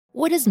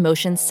What does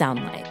motion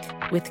sound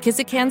like? With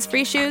Kizikans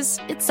free shoes,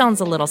 it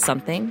sounds a little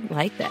something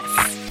like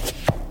this.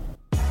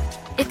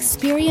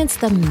 Experience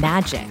the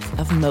magic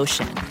of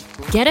motion.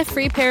 Get a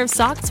free pair of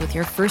socks with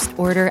your first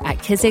order at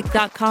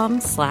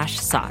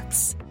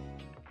kizik.com/socks.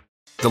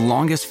 The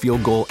longest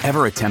field goal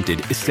ever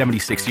attempted is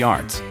 76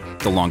 yards.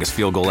 The longest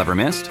field goal ever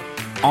missed?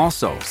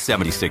 Also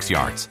 76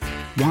 yards.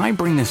 Why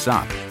bring this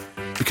up?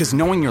 Because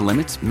knowing your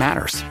limits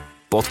matters,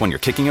 both when you're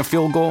kicking a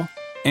field goal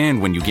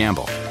and when you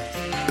gamble.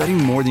 Betting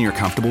more than you're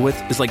comfortable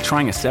with is like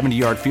trying a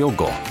 70-yard field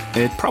goal.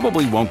 It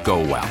probably won't go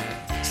well.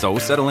 So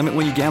set a limit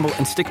when you gamble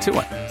and stick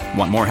to it.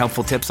 Want more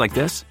helpful tips like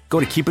this?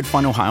 Go to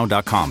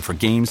keepitfunohio.com for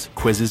games,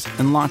 quizzes,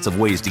 and lots of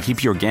ways to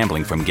keep your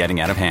gambling from getting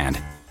out of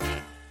hand.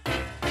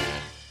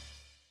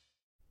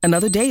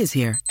 Another day is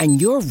here, and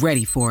you're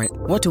ready for it.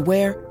 What to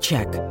wear?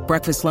 Check.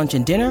 Breakfast, lunch,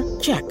 and dinner?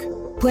 Check.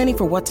 Planning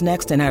for what's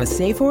next and how to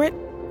save for it?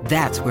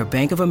 That's where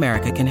Bank of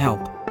America can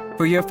help.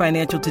 For your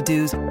financial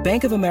to-dos,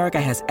 Bank of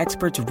America has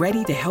experts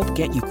ready to help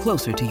get you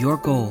closer to your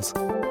goals.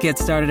 Get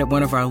started at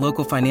one of our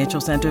local financial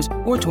centers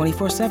or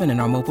 24/7 in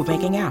our mobile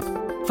banking app.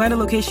 Find a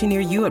location near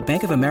you at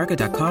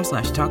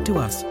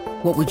bankofamerica.com/talktous.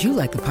 What would you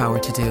like the power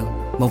to do?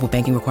 Mobile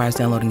banking requires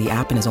downloading the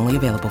app and is only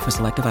available for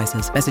select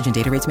devices. Message and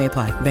data rates may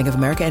apply. Bank of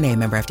America N.A.,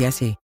 member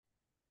FDIC.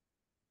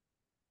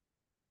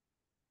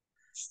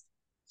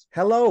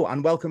 Hello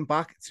and welcome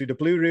back to the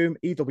Blue Room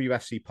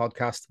EWFC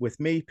podcast with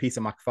me,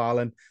 Peter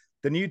McFarlane.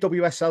 The new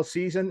WSL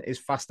season is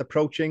fast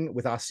approaching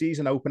with our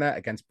season opener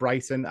against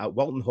Brighton at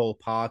Walton Hall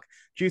Park,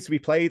 due to be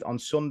played on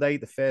Sunday,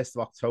 the 1st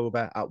of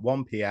October at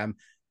 1 p.m.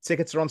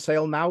 Tickets are on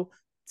sale now,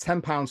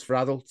 £10 for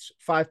adults,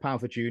 £5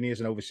 for juniors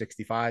and over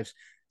 65s.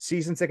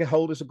 Season ticket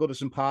holders at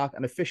Goodison Park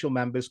and official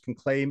members can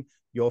claim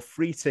your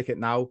free ticket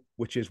now,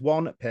 which is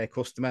one per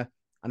customer.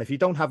 And if you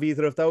don't have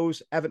either of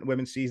those, Everton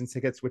Women's season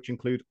tickets, which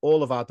include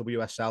all of our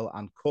WSL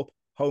and Cup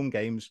home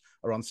games,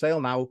 are on sale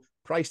now,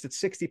 priced at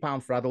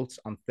 £60 for adults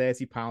and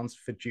 £30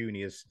 for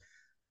juniors.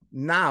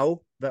 Now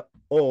that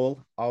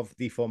all of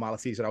the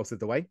formalities are out of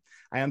the way,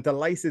 I am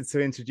delighted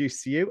to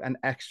introduce to you an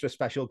extra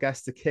special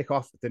guest to kick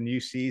off the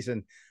new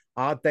season.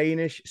 Our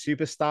Danish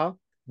superstar,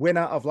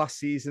 winner of last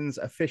season's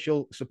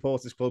official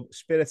Supporters Club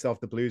Spirit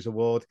of the Blues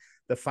Award,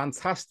 the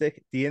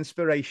fantastic, the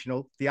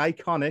inspirational, the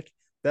iconic,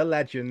 the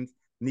legend,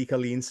 Nico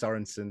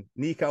Sorensen.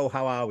 Nico,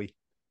 how are we?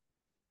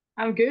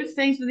 I'm good.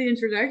 Thanks for the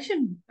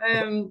introduction.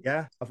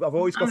 Yeah, I've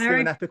always got to do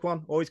an epic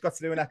one. Always got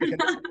to do an epic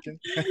introduction.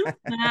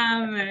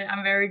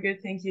 I'm very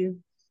good, thank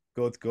you.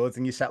 Good.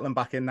 And you're settling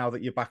back in now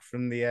that you're back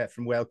from the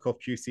from World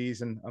Cup duties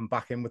and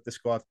back in with the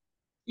squad?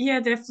 Yeah,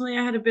 definitely.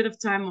 I had a bit of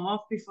time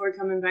off before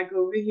coming back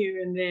over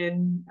here, and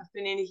then I've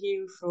been in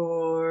here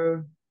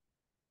for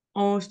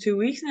almost 2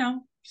 weeks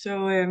now.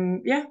 So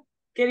yeah,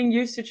 getting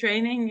used to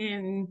training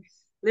and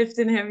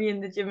lifting heavy in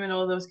the gym and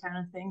all those kind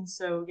of things.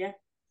 So yeah.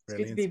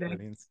 Brilliant, good to be back.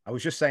 Brilliant. I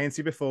was just saying to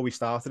you before we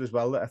started as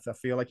well that I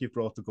feel like you've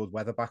brought the good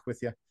weather back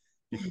with you,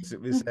 because it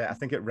was I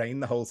think it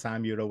rained the whole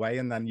time you were away,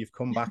 and then you've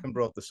come back and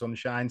brought the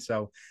sunshine.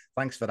 So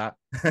thanks for that.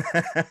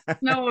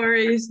 No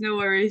worries.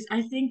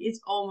 I think it's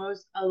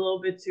almost a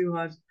little bit too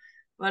hot,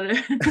 but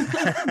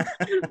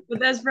but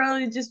that's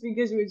probably just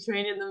because we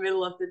train in the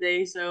middle of the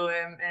day. So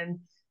and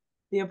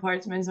the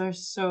apartments are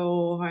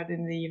so hot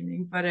in the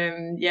evening. But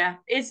yeah,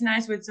 it's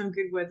nice with some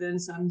good weather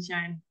and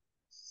sunshine.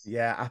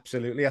 Yeah,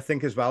 absolutely. I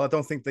think as well. I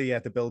don't think the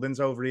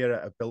buildings over here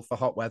are built for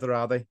hot weather,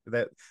 are they?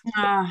 They're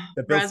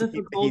built rather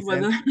for cold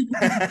weather.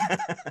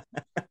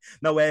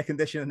 No air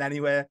conditioning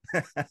anywhere.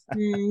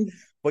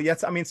 But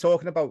yet, I mean,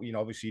 talking about,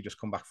 obviously you just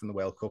come back from the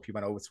World Cup, you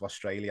went over to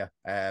Australia.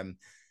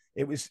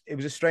 It was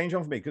a strange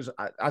one for me because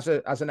as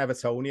an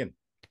Evertonian,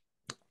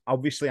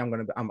 obviously I'm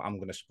going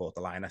to support the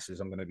Lionesses.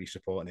 I'm going to be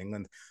supporting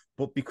England,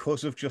 but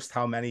because of just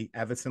how many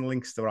Everton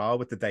links there are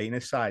with the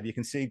Danish side, you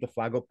can see the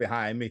flag up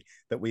behind me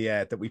that we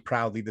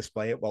proudly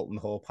display at Walton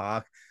Hall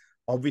Park.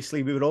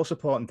 Obviously, we were all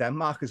supporting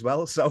Denmark as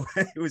well. So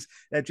it was.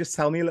 Just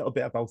tell me a little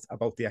bit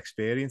about the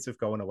experience of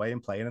going away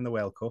and playing in the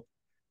World Cup.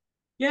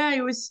 Yeah,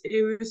 it was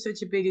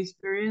such a big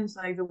experience.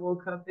 Like the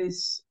World Cup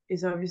is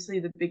obviously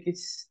the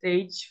biggest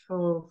stage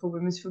for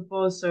women's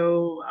football.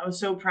 So I was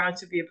so proud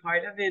to be a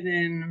part of it,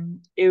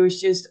 and it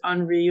was just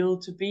unreal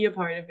to be a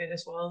part of it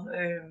as well.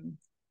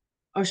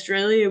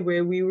 Australia,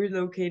 where we were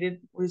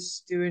located,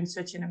 was doing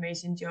such an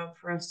amazing job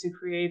for us to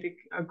create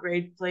a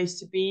great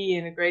place to be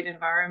and a great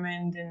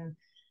environment. And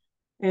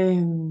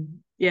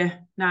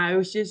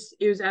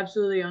it was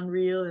absolutely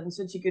unreal and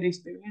such a good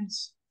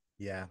experience.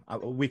 Yeah,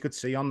 we could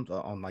see on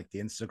like the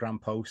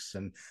Instagram posts,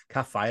 and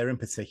Kat Fire in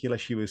particular,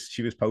 she was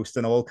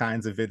posting all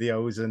kinds of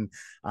videos, and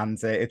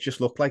it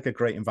just looked like a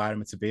great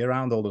environment to be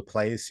around. All the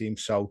players seemed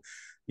so,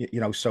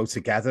 so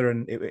together,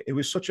 and it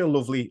was such a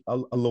lovely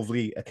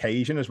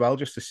occasion as well,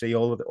 just to see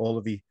all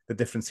of the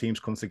different teams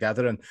come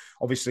together. And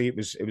obviously it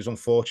was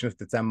unfortunate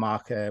that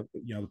Denmark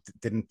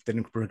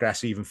didn't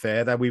progress even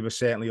further. We were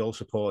certainly all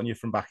supporting you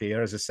from back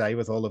here, as I say,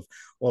 with all of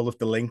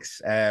the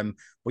links.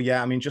 But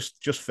yeah, I mean,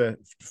 just for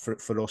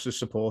us as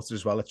supporters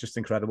as well, it's just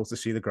incredible to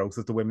see the growth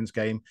of the women's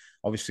game.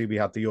 Obviously we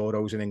had the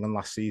Euros in England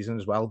last season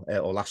as well,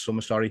 or last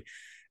summer, sorry.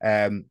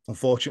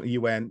 Unfortunately,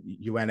 you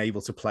weren't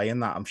able to play in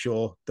that. I'm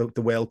sure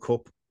the World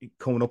Cup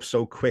coming up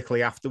so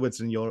quickly afterwards,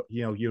 and you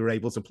were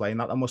able to play in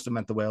that. That must have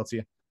meant the world to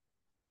you.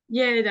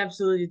 Yeah, it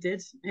absolutely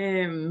did.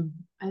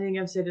 I think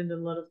I've said it a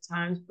lot of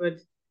times, but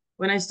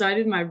when I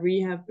started my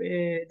rehab,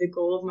 the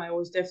goal of mine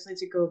was definitely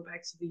to go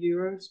back to the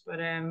Euros, but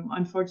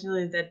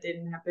unfortunately that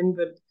didn't happen.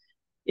 But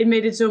it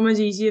made it so much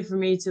easier for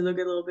me to look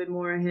a little bit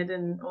more ahead.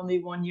 And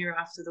only 1 year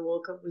after the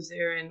World Cup was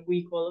there, and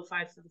we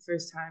qualified for the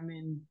first time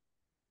in,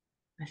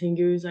 I think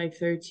it was like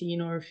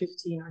 13 or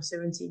 15 or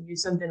 17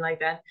 years, something like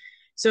that.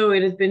 So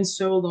it had been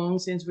so long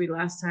since we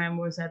last time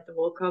was at the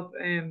World Cup.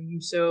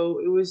 So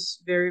it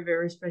was very,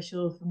 very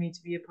special for me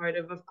to be a part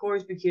of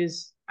course,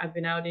 because I've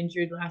been out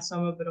injured last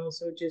summer, but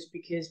also just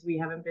because we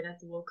haven't been at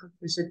the World Cup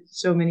for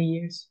so many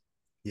years.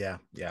 Yeah,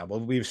 yeah. Well,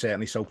 we were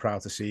certainly so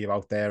proud to see you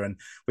out there, and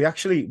we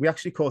actually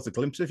caught a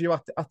glimpse of you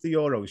at the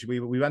Euros.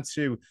 We went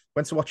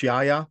to watch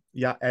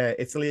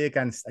Italy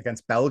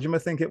against Belgium, I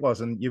think it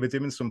was, and you were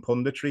doing some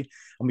punditry,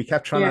 and we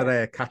kept trying Yeah.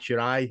 to catch your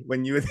eye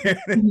when you were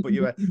there, but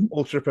you were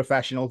ultra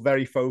professional,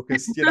 very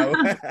focused, you know.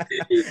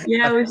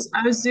 Yeah,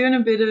 I was doing a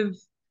bit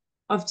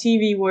of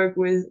TV work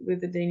with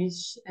the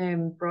Danish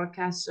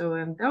broadcast, so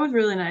that was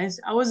really nice.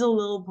 I was a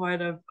little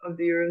part of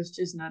the Euros,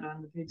 just not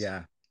on the pitch.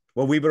 Yeah.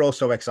 Well, we were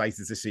also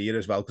excited to see it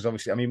as well, because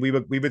obviously, I mean, we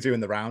were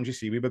doing the rounds. You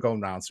see, we were going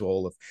round to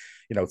all of,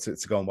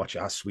 to go and watch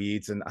our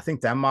Swedes, and I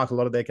think Denmark. A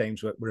lot of their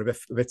games were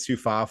a bit too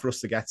far for us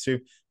to get to.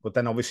 But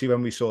then, obviously,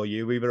 when we saw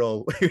you, we were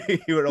all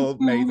we were all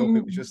made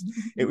up.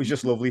 It was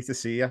just lovely to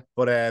see you.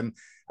 But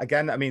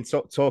again, I mean,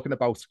 talking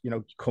about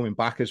coming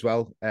back as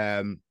well.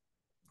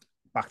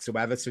 Back to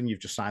Everton, you've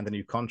just signed a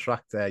new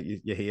contract.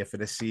 You're here for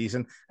this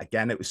season.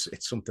 Again,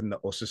 it's something that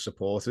us as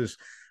supporters,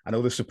 I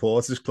know the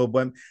supporters club,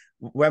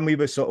 when we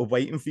were sort of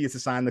waiting for you to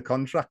sign the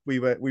contract, we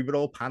were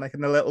all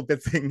panicking a little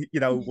bit,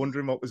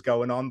 wondering what was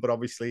going on. But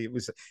obviously,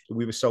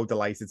 we were so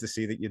delighted to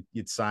see that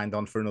you'd signed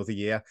on for another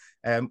year.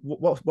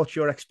 What's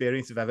your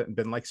experience of Everton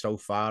been like so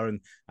far, and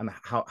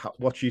how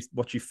what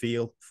you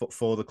feel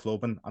for the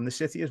club and the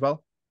city as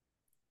well?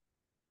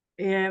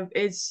 Yeah,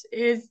 it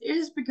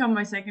has become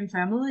my second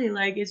family.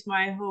 Like, it's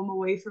my home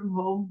away from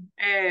home.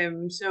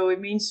 So it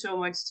means so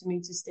much to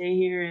me to stay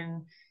here,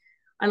 and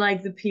I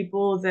like the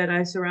people that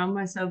I surround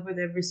myself with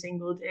every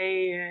single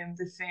day.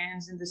 The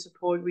fans and the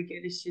support we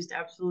get is just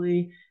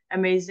absolutely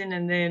amazing.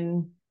 And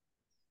then,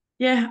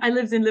 yeah, I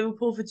lived in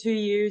Liverpool for 2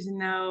 years and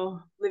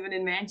now living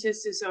in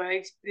Manchester. So I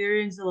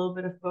experienced a little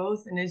bit of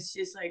both. And it's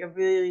just like I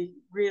really,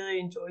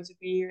 really enjoy to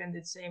be here. And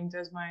the same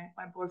does my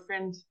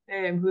boyfriend,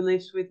 who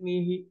lives with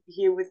me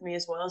here with me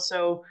as well.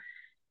 So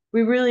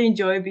we really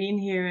enjoy being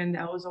here. And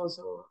that was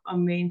also a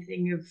main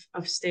thing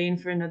of staying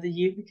for another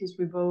year, because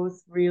we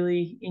both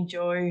really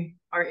enjoy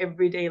our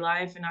everyday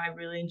life. And I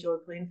really enjoy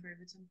playing for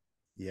Everton.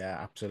 Yeah,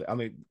 absolutely. I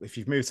mean, if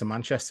you've moved to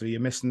Manchester, are you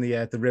missing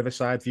the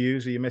riverside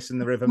views? Are you missing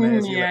the River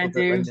Mersey a Yeah, I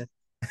little bit do. when you?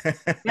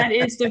 That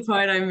is the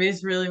part I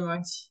miss really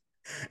much.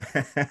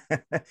 I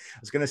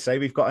was going to say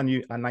we've got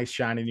a nice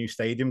shiny new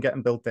stadium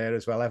getting built there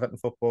as well, Everton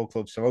Football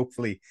Club. So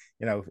hopefully,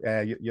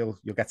 you'll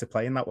get to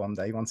play in that one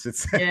day once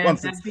it's Yeah,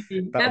 once it's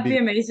that'd be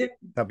amazing.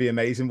 that'd be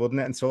amazing,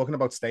 wouldn't it? And talking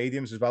about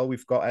stadiums as well,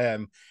 we've got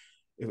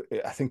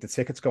I think the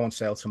tickets go on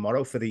sale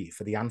tomorrow for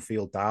the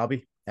Anfield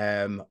derby.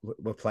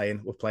 We're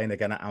playing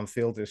again at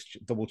Anfield.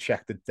 Just double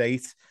check the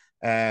date.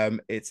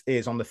 It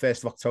is on the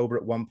 1st of October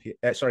at 1 p.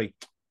 Sorry,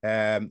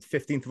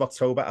 15th of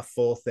October at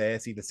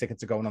 4:30. The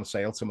tickets are going on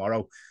sale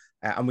tomorrow.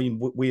 And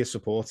we as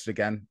supporters,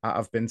 again,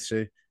 I've been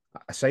to,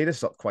 I say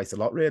this quite a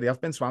lot, really. I've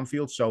been to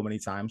Anfield so many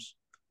times,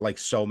 like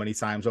so many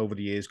times over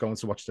the years, going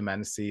to watch the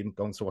men's team,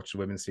 going to watch the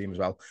women's team as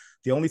well.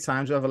 The only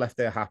times I've ever left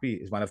there happy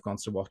is when I've gone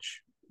to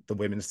watch the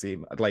women's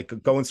team, like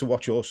going to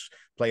watch us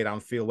play at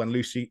Anfield when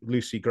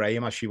Lucy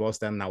Graham, as she was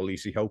then, now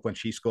Lucy Hope, when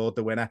she scored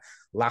the winner.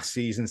 Last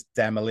season's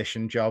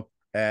demolition job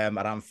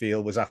at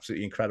Anfield was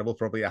absolutely incredible,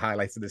 probably a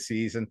highlight of the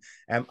season.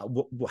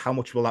 How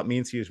much will that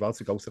mean to you as well,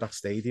 to go to that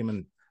stadium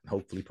and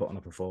hopefully put on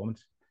a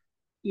performance?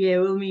 Yeah, it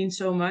will mean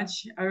so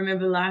much. I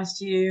remember last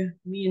year,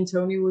 me and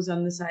Tony was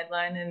on the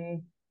sideline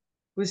and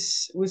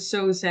was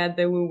so sad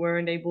that we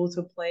weren't able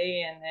to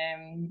play.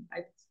 And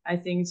I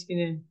think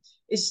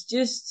it's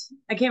just,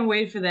 I can't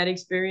wait for that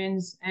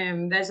experience.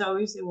 That's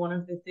obviously one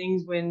of the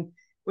things when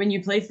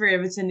you play for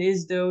Everton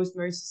is those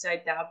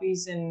Merseyside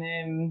derbies.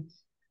 And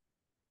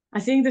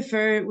I think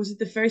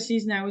the first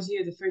season I was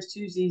here, the first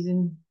two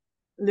seasons,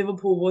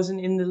 Liverpool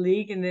wasn't in the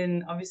league, and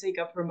then obviously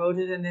got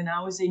promoted, and then I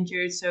was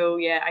injured. So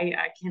yeah,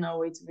 I cannot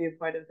wait to be a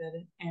part of that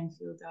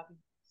Anfield derby.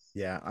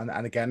 Yeah,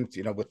 and again,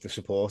 with the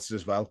supporters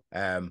as well,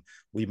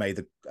 we made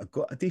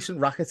a decent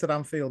racket at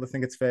Anfield. I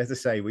think it's fair to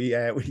say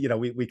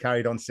we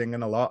carried on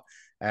singing a lot,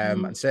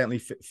 and certainly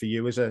for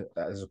you as a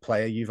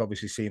player, you've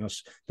obviously seen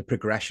the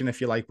progression,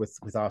 if you like,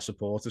 with our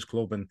supporters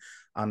club, and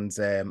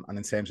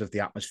in terms of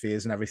the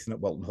atmospheres and everything at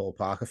Walton Hall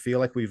Park. I feel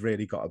like we've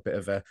really got a bit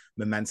of a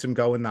momentum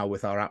going now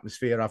with our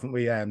atmosphere, haven't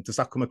we? Does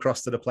that come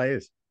across to the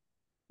players?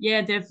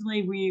 Yeah,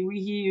 definitely.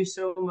 We hear you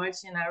so much,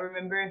 and I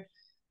remember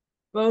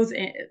both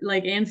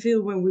like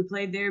Anfield when we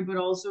played there, but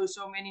also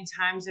so many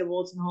times at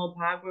Walton Hall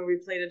Park where we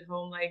played at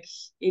home. Like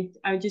it,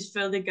 I just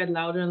felt it got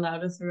louder and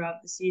louder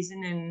throughout the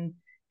season,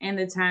 and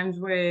the times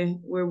where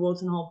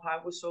Walton Hall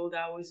Park was sold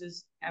out was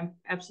just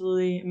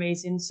absolutely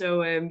amazing.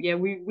 So yeah,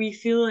 we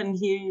feel and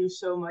hear you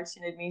so much,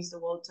 and it means the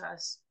world to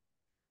us.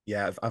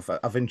 Yeah,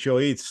 I've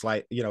enjoyed,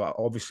 like, you know,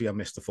 obviously I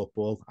missed the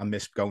football, I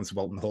missed going to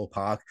Walton Hall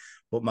Park,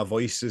 but my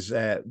voice is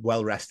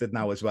well rested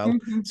now as well.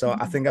 So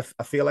I think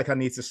I feel like I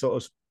need to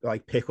sort of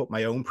like pick up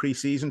my own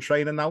pre-season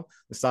training now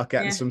and start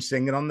getting some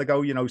singing on the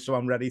go, you know, so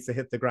I'm ready to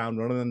hit the ground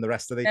running and the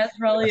rest of the. That's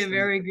probably a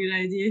very good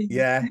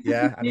idea.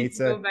 Yeah, I need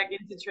to go back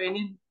into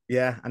training.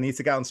 Yeah, I need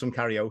to get on some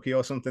karaoke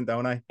or something,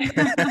 don't I?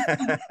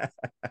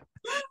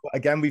 But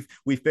again,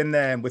 we've been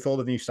there with all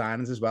the new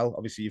signings as well.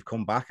 Obviously, you've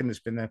come back and there's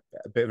been a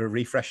bit of a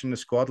refresh in the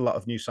squad. A lot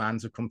of new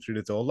signings have come through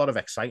the door. A lot of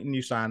exciting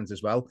new signings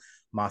as well.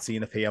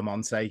 Martina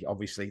Piamonte,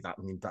 obviously,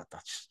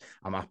 that's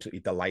I'm absolutely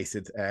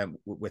delighted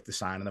with the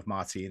signing of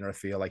Martina. I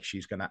feel like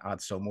she's going to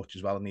add so much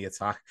as well in the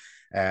attack.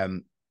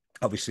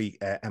 Obviously,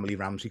 Emily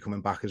Ramsey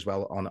coming back as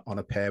well on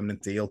a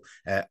permanent deal.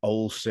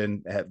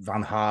 Olsen,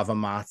 Van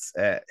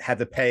Havermaet,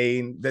 Heather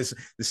Payne. There's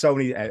so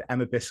many,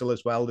 Emma Bissell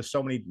as well. There's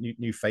so many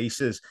new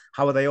faces.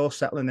 How are they all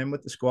settling in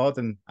with the squad?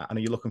 And are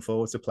you looking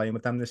forward to playing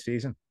with them this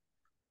season?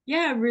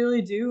 Yeah, I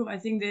really do. I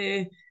think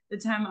the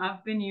time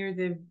I've been here,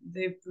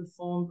 they've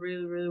performed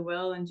really, really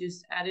well and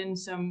just adding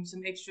some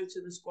extra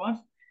to the squad.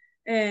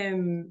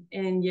 And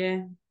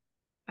yeah,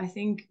 I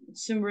think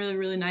some really,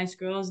 really nice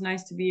girls,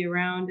 nice to be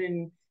around,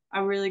 and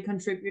are really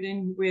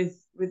contributing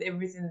with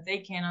everything that they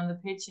can on the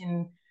pitch.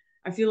 And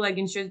I feel like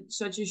in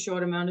such a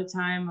short amount of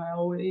time, I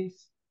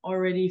always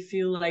already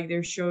feel like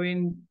they're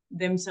showing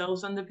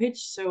themselves on the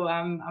pitch. So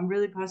I'm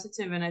really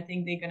positive, and I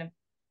think they're gonna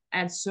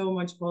add so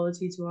much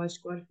quality to our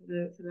squad for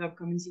the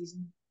upcoming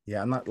season.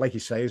 Yeah, and that, like you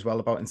say as well,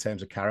 about in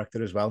terms of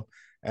character as well.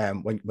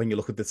 When you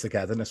look at the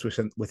togetherness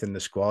within the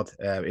squad,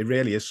 it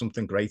really is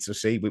something great to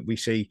see. We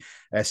see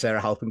Sarah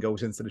Halpin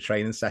goes into the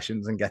training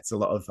sessions and gets a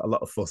lot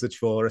of footage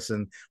for us,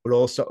 and we're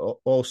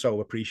also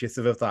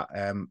appreciative of that.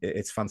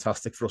 It's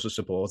fantastic for us as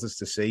supporters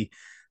to see,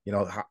 you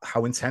know,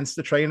 how intense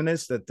the training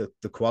is, the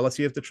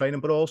quality of the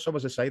training, but also,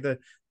 as I say, the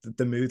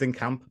mood in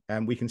camp.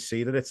 And we can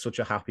see that it's such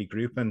a happy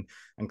group, and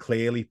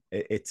clearly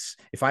it's,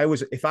 if I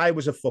was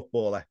a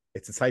footballer,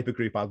 it's the type of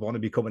group I'd want to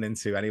be coming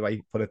into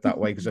anyway, put it that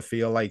way, because I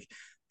feel like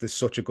there's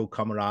such a good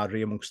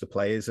camaraderie amongst the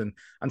players, and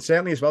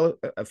certainly as well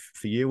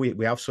for you,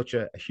 we have such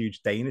a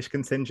huge Danish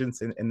contingent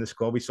in the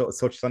squad. We sort of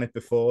touched on it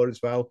before as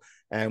well,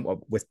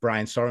 with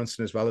Brian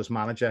Sorensen as well as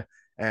manager.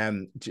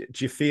 Do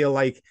you feel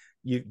like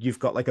you've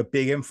got like a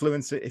big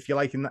influence, if you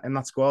like, in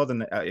that squad,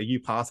 and are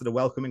you part of the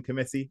welcoming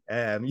committee?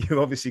 You've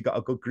obviously got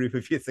a good group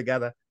of you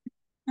together.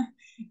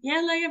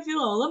 Yeah, like I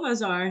feel all of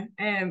us are.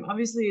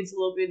 Obviously it's a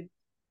little bit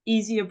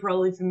easier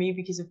probably for me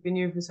because I've been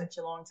here for such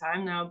a long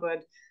time now,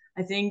 but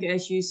I think,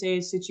 as you say,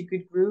 it's such a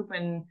good group,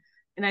 and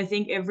I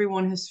think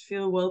everyone has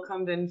felt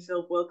welcomed and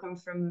felt welcome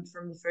from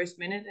the first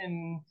minute.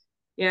 And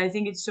yeah, I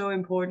think it's so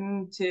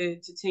important to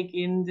take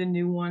in the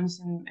new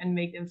ones and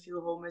make them feel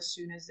home as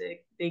soon as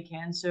they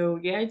can. So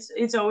yeah,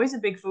 it's always a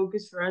big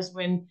focus for us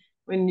when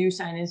new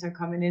signings are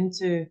coming in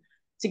to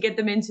get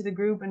them into the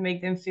group and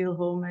make them feel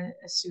home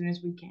as soon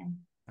as we can.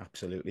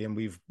 Absolutely, and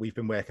we've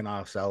been working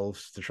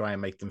ourselves to try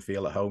and make them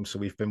feel at home. So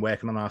we've been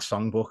working on our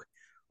songbook,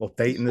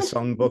 updating the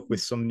songbook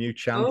with some new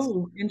chants.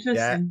 Oh, interesting.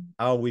 Yeah.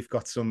 Oh, we've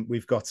got some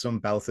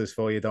belters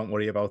for you. Don't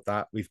worry about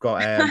that. We've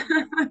got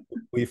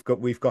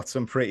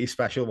some pretty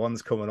special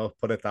ones coming up.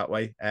 Put it that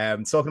way.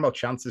 Talking about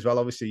chants as well.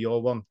 Obviously,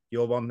 your one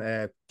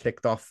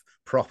kicked off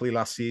properly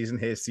last season.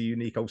 Here's to you,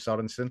 Nico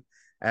Sorensen.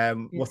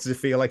 What does it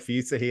feel like for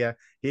you to hear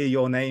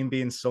your name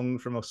being sung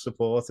from us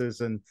supporters,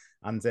 and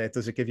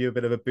does it give you a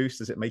bit of a boost?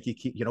 Does it make you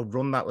keep,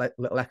 run that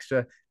little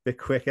extra bit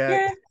quicker?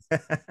 Yeah.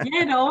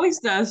 Yeah, it always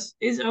does.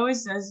 It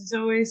always does. It's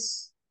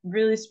always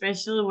really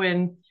special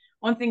when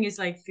one thing is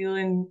like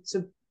feeling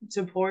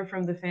support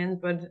from the fans,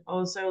 but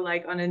also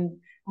like on a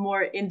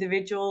more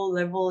individual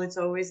level, it's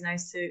always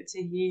nice to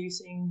hear you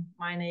sing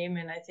my name,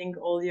 and I think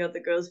all the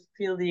other girls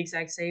feel the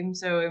exact same.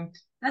 So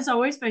that's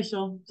always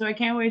special. So I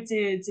can't wait to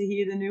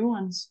hear the new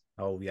ones.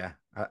 Oh yeah,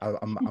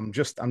 I'm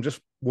just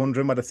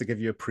wondering whether to give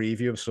you a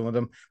preview of some of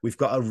them. We've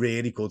got a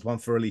really good one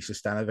for Elisa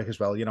Stenovic as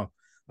well.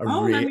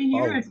 Let me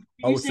hear it.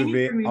 It's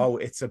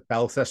a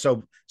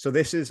belter. So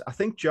this is, I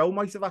think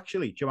Joanne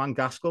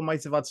Gaskell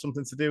might have had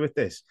something to do with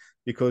this,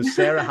 because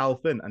Sarah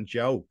Halpin and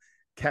Joe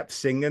kept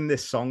singing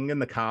this song in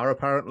the car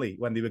apparently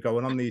when they were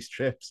going on these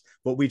trips,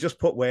 but we just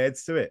put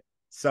words to it.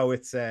 So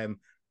it's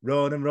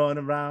running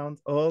around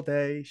all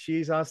day.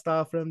 She's our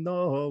star from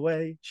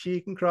Norway.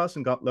 She can cross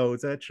and got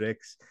loads of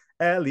tricks.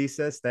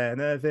 Elisa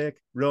Stenovic,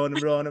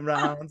 running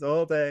around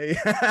all day.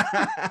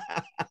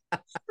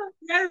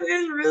 Yeah,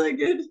 it's really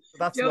good.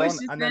 That's Joe one. is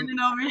just standing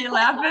over here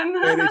laughing.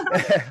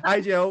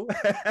 Hi, Joe.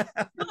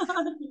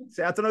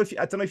 See, I don't know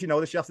if you know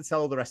this. You have to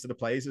tell all the rest of the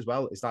players as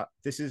well. Is that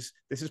this is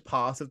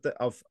part of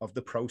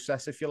the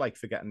process, if you like,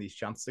 for getting these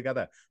chants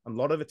together. And a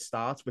lot of it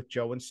starts with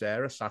Joe and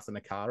Sarah sat in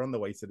a car on the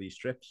way to these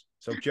trips.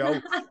 So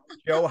Joe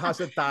has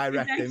a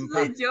direct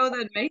impact. Joe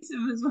that makes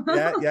him as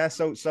well. Yeah.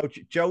 So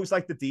Joe's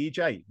like the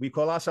DJ. We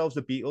call ourselves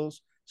the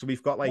Beatles. So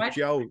we've got like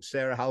Joe,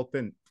 Sarah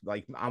Halpin,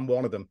 like I'm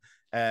one of them.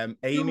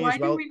 Amy why as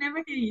well. do we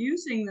never hear you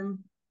sing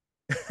them?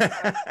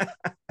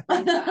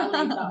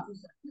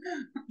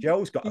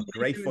 Joe's got a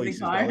great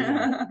voice as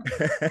well.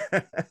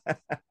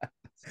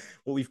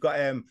 But we've got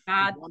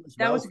that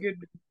was a good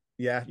one.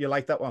 Yeah, you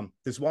like that one.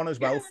 There's one as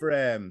well for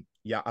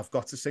I've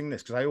got to sing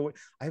this because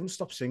I haven't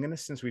stopped singing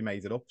this since we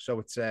made it up. So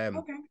it's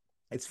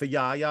it's for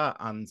Yaya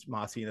and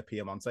Martina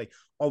Piemonte.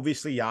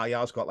 Obviously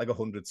Yaya's got like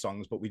 100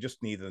 songs, but we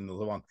just needed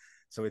another one.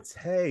 So it's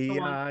hey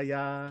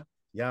Yaya,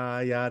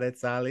 Yaya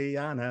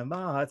Italiana,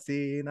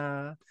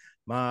 Martina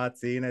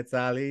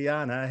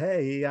Italiana,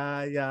 hey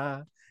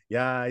Yaya.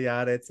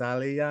 Yeah,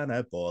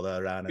 Italiana,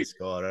 baller and a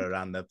scorer,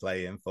 and they're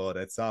playing for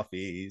the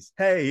Toffees.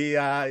 Hey,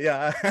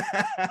 yeah.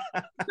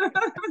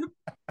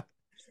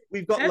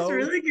 We've got That's loads.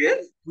 Really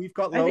good. We've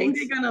got loads. I think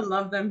they're gonna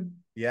love them.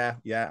 Yeah,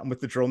 and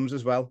with the drums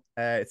as well.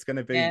 It's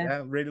gonna be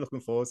really looking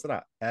forward to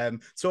that.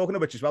 Talking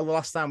of which as well, the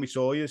last time we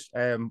saw you,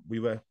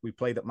 we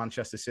played at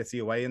Manchester City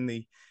away in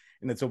the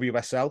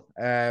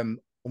WSL.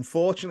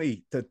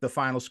 Unfortunately, the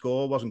final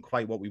score wasn't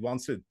quite what we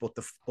wanted, but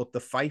the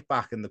fight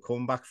back and the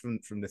comeback from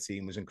the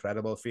team was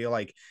incredible. I feel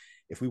like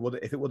if it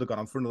would have gone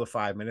on for another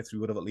 5 minutes, we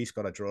would have at least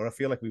got a draw. I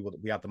feel like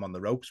we had them on the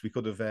ropes. We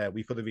could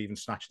have even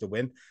snatched a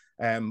win.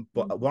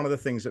 But one of the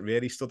things that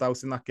really stood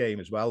out in that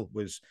game as well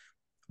was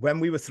when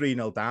we were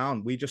 3-0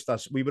 down. We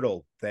were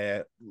all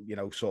there,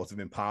 sort of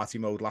in party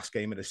mode last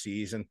game of the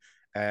season.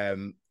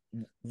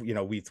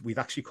 We'd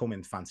actually come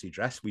in fancy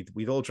dress.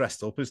 We'd all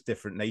dressed up as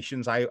different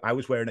nations. I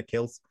was wearing a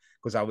kilt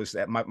because I was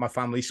my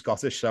family's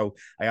Scottish, so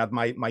I had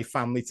my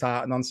family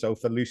tartan on. So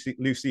for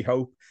Lucy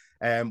Hope,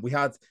 we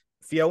had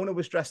Fiona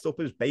was dressed up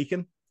as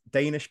bacon,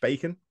 Danish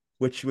bacon,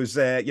 which was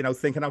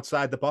thinking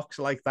outside the box.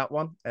 I like that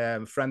one.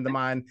 Friend of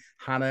mine,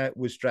 Hannah,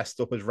 was dressed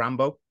up as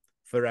Rambo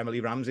for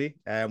Emily Ramsey.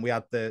 We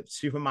had the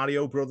Super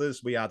Mario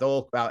Brothers. We had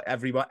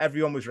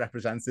everyone was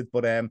represented.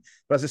 But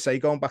as I say,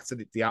 going back to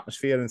the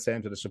atmosphere in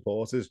terms of the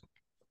supporters,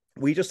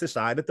 we just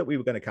decided that we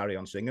were going to carry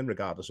on singing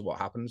regardless of what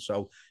happened.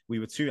 So we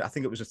were I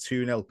think it was a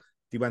 2-0.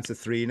 They went to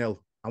 3-0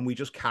 and we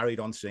just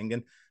carried on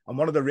singing. And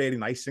one of the really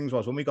nice things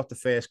was when we got the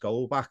first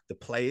goal back, the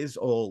players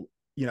all,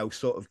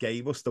 sort of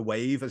gave us the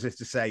wave as if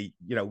to say,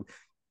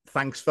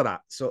 thanks for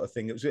that sort of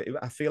thing.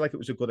 I feel like it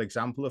was a good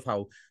example of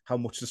how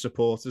much the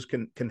supporters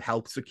can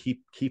help to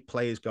keep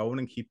players going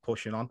and keep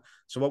pushing on.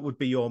 So what would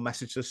be your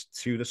messages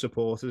to the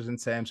supporters in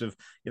terms of,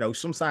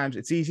 sometimes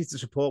it's easy to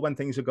support when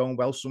things are going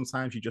well.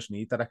 Sometimes you just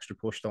need that extra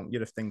push, don't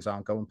you, if things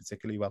aren't going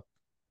particularly well?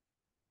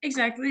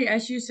 Exactly.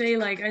 As you say,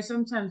 like I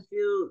sometimes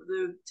feel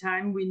the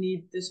time we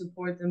need the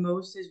support the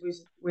most is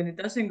when it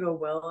doesn't go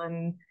well.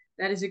 And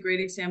that is a great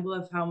example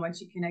of how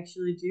much you can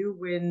actually do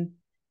when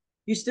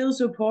you still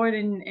support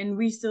and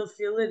we still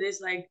feel it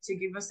is like to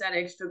give us that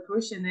extra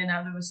push. And then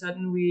all of a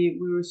sudden we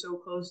were so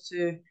close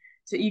to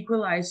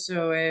equalize.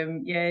 So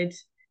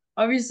it's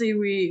obviously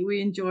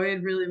we enjoy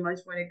it really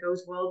much when it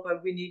goes well,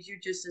 but we need you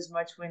just as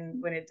much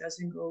when it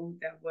doesn't go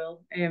that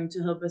well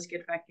to help us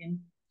get back in.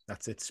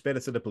 That's it.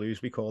 Spirit of the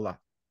Blues, we call that.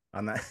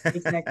 And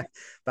exactly.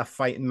 That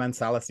fighting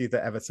mentality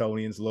that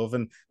Evertonians love.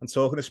 And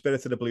talking of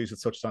Spirit of the Blues, I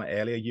touched on it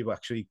earlier. You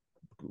actually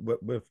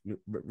were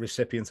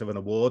recipient of an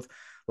award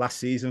last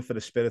season for the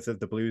Spirit of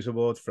the Blues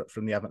Award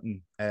from the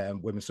Everton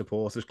Women's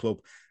Supporters Club.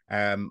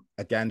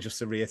 Again, just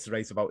to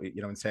reiterate about it,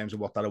 in terms of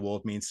what that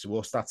award means to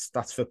us,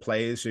 that's for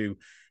players who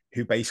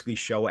basically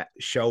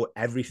show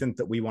everything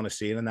that we want to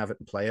see in an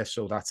Everton player.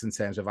 So that's in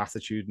terms of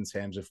attitude, in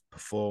terms of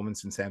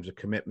performance, in terms of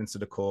commitment to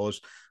the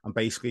cause, and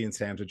basically in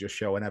terms of just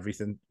showing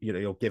everything,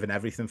 giving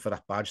everything for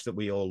that badge that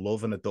we all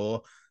love and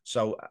adore.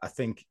 So I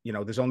think,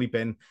 there's only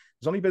been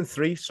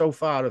 3 so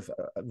far of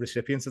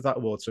recipients of that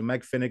award. So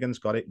Meg Finnegan's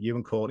got it. You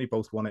and Courtney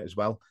both won it as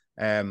well.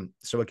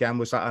 So again,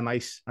 was that a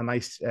nice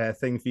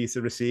thing for you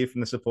to receive from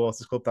the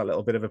Supporters Club, that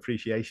little bit of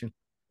appreciation?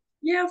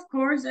 Yeah, of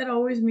course. That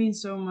always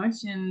means so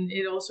much, and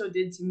it also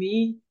did to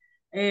me.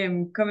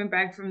 Coming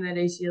back from that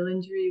ACL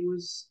injury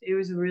it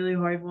was a really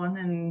hard one,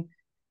 and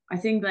I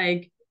think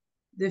like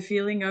the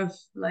feeling of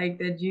like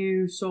that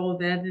you saw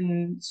that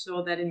and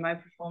saw that in my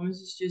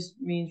performances just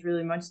means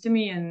really much to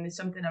me, and it's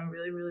something I'm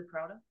really, really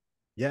proud of.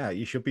 Yeah,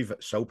 you should be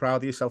so proud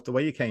of yourself, the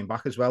way you came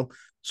back as well.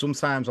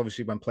 Sometimes,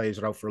 obviously, when players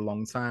are out for a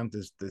long time,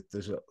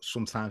 there's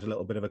sometimes a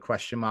little bit of a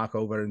question mark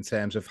over in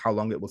terms of how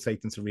long it will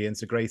take them to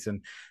reintegrate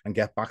and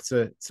get back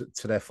to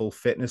their full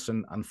fitness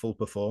and full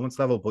performance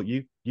level. But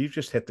you've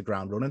just hit the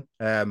ground running.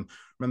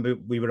 Remember,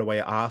 we were away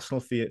at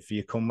Arsenal for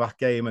your comeback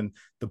game, and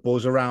the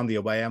buzz around the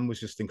away end was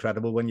just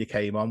incredible when you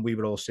came on. We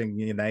were all singing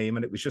your name,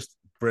 and it was just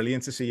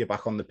brilliant to see you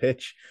back on the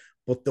pitch.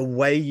 But the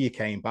way you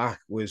came back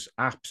was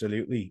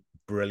absolutely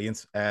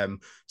brilliant.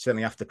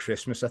 Certainly after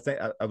Christmas, I think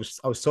I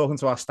was talking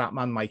to our stat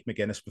man Mike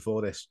McGuinness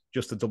before this,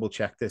 just to double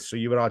check this. So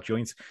you were our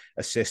joint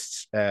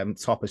assists,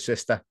 top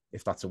assister,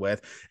 if that's a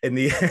word, in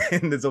the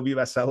in the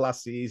WSL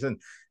last season.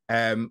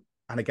 And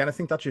again, I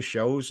think that just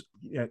shows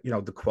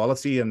the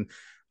quality and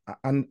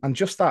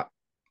just that,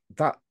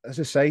 as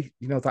I say,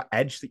 that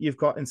edge that you've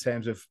got in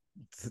terms of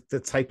the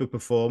type of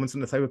performance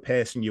and the type of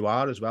person you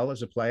are as well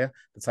as a player,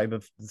 the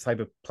type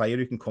of player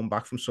who can come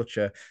back from such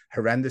a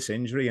horrendous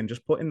injury and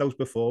just put in those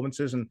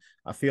performances. And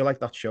I feel like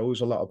that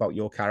shows a lot about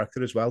your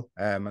character as well.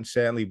 And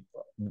certainly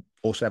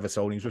us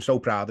Evertonians were so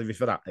proud of you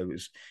for that. It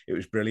was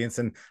brilliant.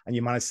 And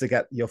you managed to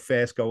get your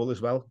first goal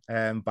as well.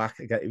 Back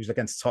again, it was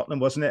against Tottenham,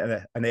 wasn't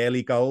it? An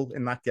early goal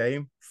in that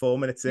game, 4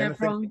 minutes in, I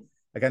think,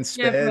 against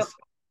Spurs.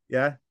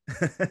 Yeah.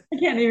 I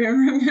can't even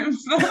remember.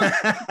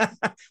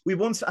 We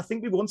won. I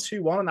think we won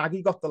 2-1, and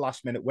Aggie got the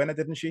last minute winner,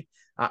 didn't she?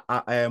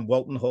 At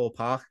Walton Hall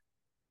Park,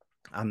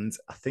 and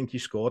I think you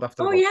scored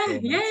after. Oh yeah.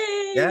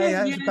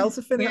 It was a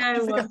belter finish. Yeah,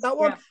 Did you forget that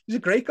one? It was a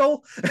great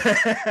goal.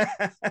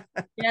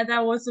 Yeah,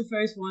 that was the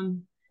first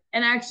one,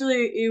 and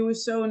actually, it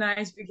was so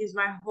nice because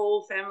my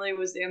whole family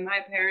was there. My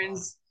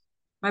parents,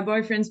 my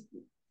boyfriend's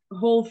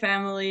whole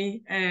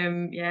family.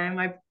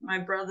 My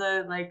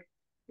brother, like.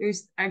 It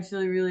was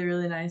actually really,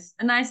 really nice.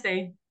 A nice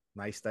day.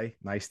 Nice day.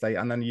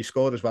 And then you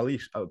scored as well. I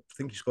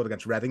think you scored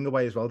against Reading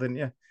away as well, didn't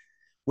you?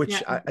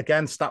 Which,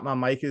 again, Statman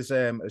Mike is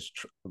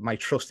my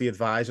trusty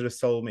advisor has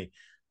told me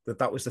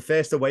that was the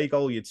first away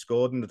goal you'd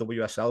scored in the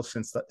WSL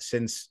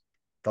since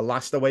the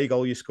last away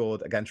goal you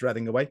scored against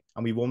Reading away.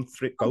 And we won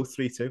both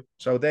 3-2.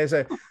 So there's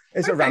a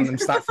random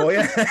stat for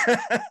you.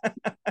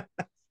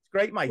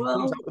 Great, Mike. Well,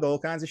 comes out with all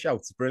kinds of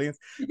shouts. Brilliant.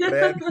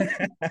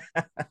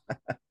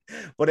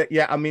 But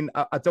I mean,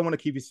 I don't want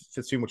to keep you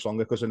for too much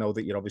longer because I know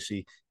that you're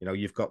obviously,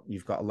 you've got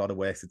a lot of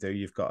work to do.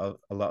 You've got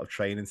a lot of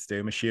training to do.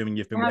 I'm assuming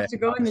you've been. I have to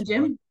go in the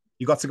gym.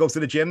 You got to go to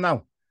the gym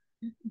now.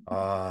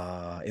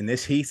 In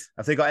this heat,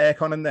 have they got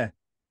aircon in there?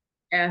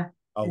 Yeah.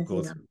 Oh,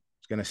 good. I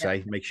was going to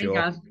say, make sure.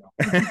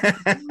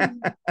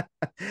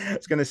 I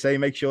was going to say,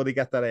 make sure they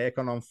get that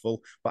aircon on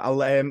full. But I'll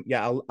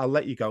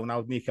let you go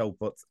now, Nico.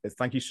 But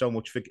thank you so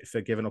much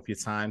for giving up your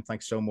time.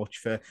 Thanks so much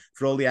for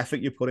all the effort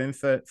you put in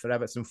for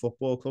Everton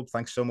Football Club.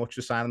 Thanks so much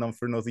for signing on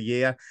for another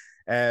year.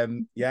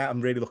 I'm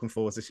really looking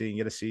forward to seeing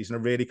you this season. I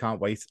really can't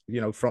wait.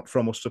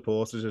 From us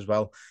supporters as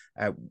well.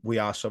 We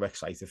are so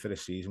excited for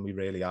this season. We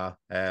really are.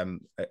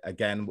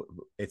 Again,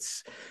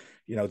 it's.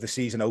 The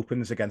season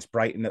opens against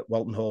Brighton at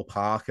Walton Hall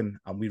Park, and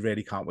we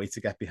really can't wait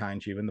to get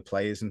behind you and the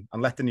players and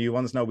let the new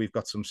ones know we've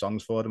got some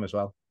songs for them as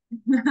well.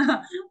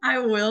 I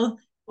will.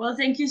 Well,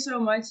 thank you so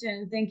much,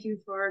 and thank you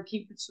for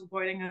keeping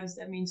supporting us.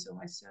 That means so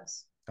much to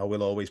us. I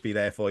will always be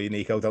there for you,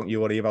 Nico. Don't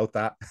you worry about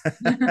that.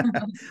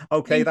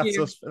 Okay, that's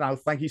us for now.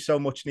 Thank you so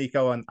much,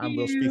 Nico, and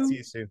we'll speak to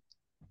you soon.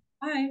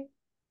 Bye.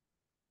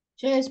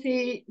 Cheers,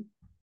 Pete.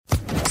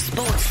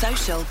 Sports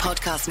Social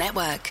Podcast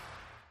Network.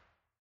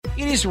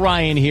 It is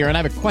Ryan here, and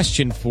I have a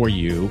question for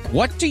you.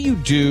 What do you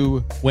do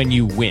when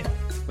you win?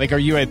 Like, are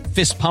you a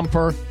fist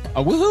pumper,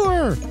 a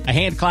woohooer, a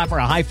hand clapper,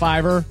 a high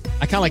fiver?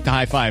 I kind of like the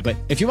high five, but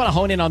if you want to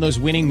hone in on those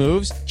winning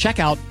moves, check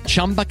out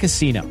Chumba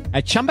Casino.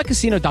 At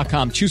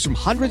ChumbaCasino.com, choose from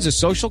hundreds of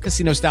social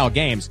casino-style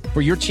games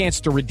for your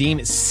chance to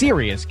redeem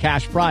serious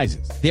cash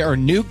prizes. There are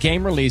new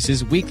game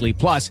releases weekly,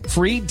 plus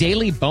free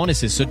daily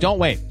bonuses. So don't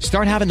wait.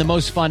 Start having the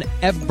most fun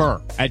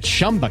ever at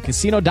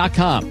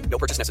ChumbaCasino.com. No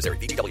purchase necessary.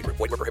 VGW Group.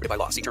 Void where prohibited by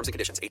law. See terms and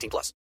conditions. 18+.